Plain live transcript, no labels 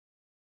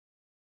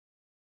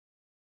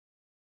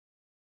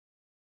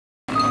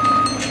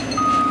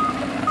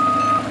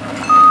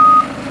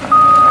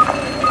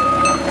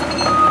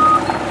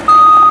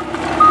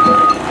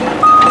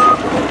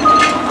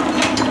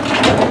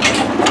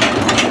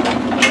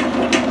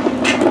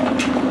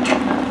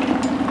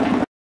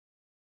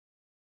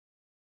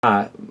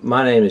Hi,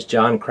 my name is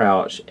John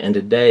Crouch, and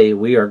today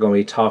we are going to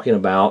be talking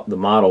about the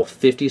Model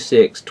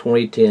 56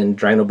 2010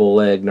 drainable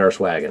leg nurse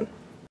wagon.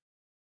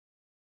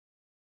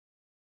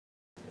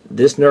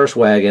 This nurse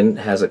wagon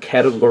has a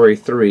Category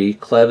 3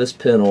 clevis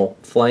pintle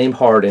flame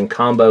hardened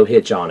combo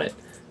hitch on it.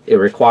 It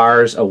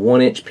requires a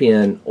 1-inch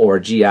pin or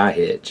GI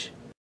hitch.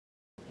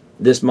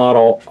 This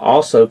model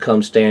also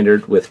comes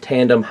standard with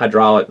tandem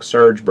hydraulic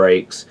surge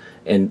brakes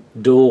and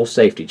dual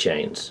safety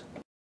chains.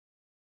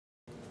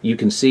 You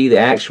can see the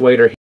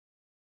actuator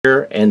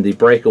here and the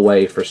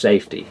breakaway for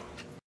safety.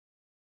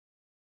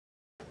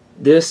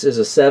 This is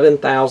a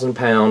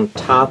 7,000-pound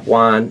top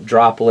line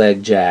drop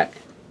leg jack.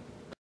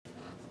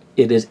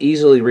 It is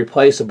easily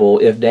replaceable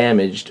if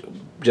damaged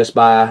just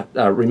by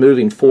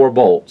removing 4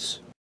 bolts.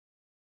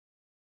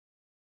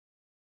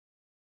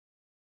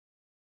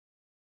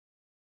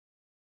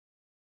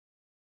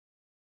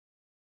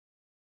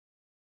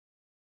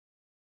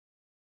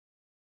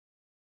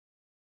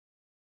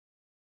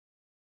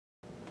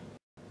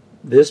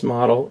 This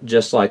model,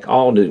 just like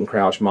all Newton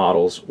Crouch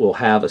models, will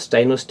have a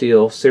stainless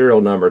steel serial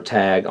number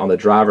tag on the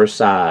driver's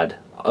side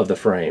of the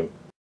frame.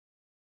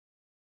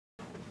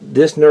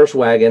 This nurse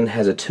wagon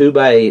has a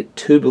 2x8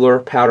 tubular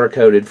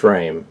powder-coated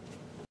frame.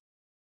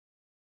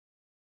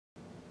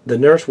 The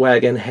nurse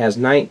wagon has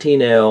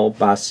 19L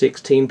by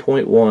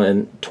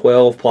 16.1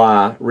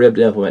 12-ply ribbed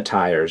implement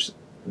tires.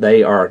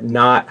 They are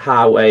not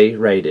highway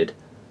rated.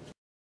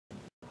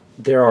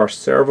 There are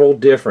several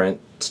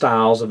different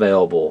styles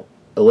available: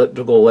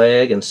 elliptical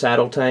leg and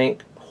saddle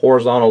tank,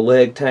 horizontal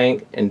leg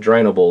tank, and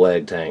drainable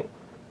leg tank.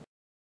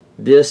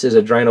 This is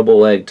a drainable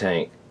leg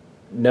tank.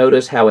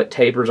 Notice how it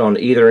tapers on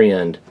either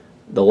end.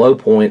 The low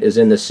point is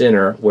in the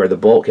center where the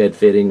bulkhead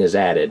fitting is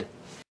added.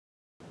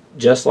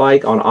 Just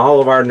like on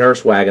all of our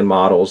nurse wagon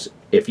models,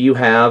 if you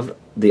have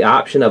the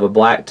option of a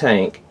black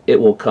tank,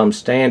 it will come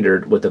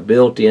standard with a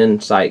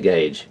built-in sight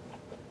gauge.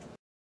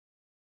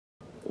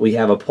 We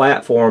have a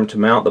platform to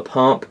mount the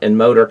pump and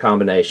motor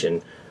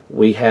combination.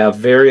 We have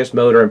various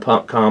motor and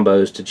pump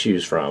combos to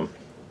choose from.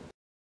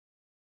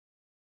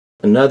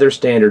 Another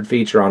standard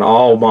feature on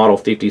all Model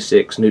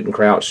 56 Newton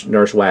Crouch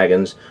nurse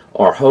wagons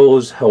are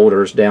hose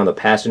holders down the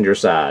passenger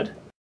side.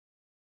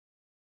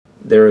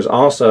 There is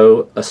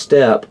also a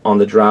step on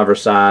the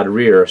driver's side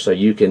rear so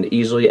you can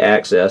easily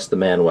access the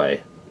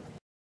manway.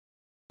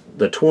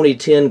 The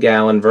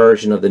 2010-gallon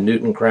version of the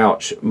Newton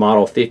Crouch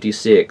Model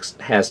 56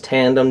 has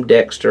tandem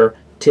Dexter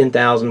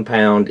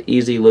 10,000-pound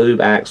Easy Lube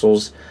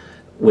axles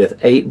with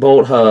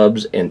 8-bolt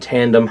hubs and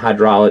tandem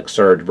hydraulic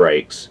surge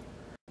brakes.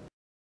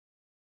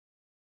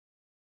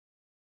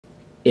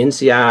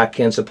 NCI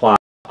can supply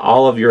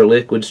all of your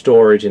liquid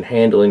storage and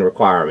handling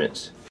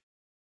requirements.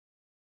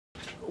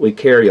 We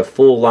carry a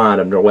full line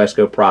of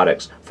Norwesco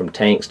products from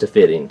tanks to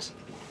fittings.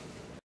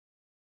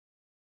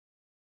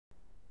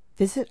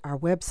 Visit our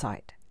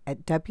website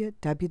at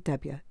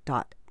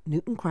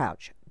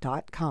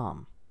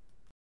www.newtoncrouch.com.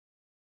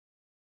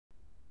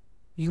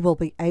 You will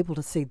be able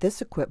to see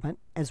this equipment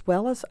as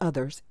well as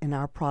others in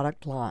our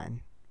product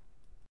line.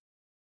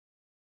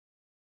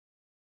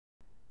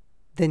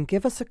 Then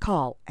give us a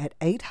call at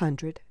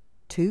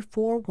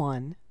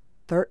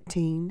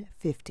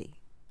 800-241-1350.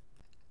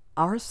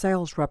 Our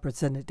sales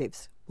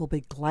representatives will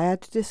be glad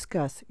to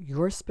discuss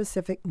your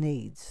specific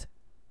needs.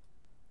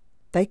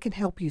 They can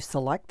help you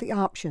select the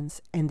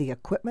options and the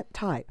equipment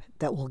type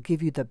that will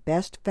give you the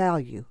best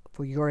value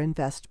for your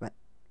investment.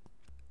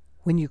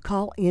 When you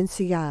call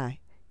NCI,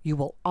 you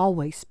will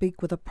always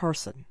speak with a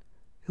person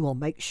who will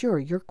make sure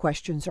your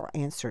questions are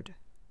answered.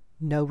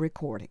 No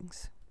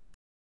recordings.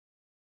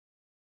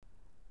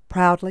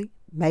 Proudly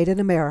made in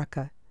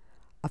America,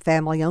 a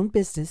family-owned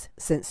business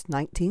since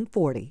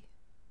 1940,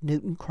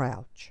 Newton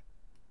Crouch.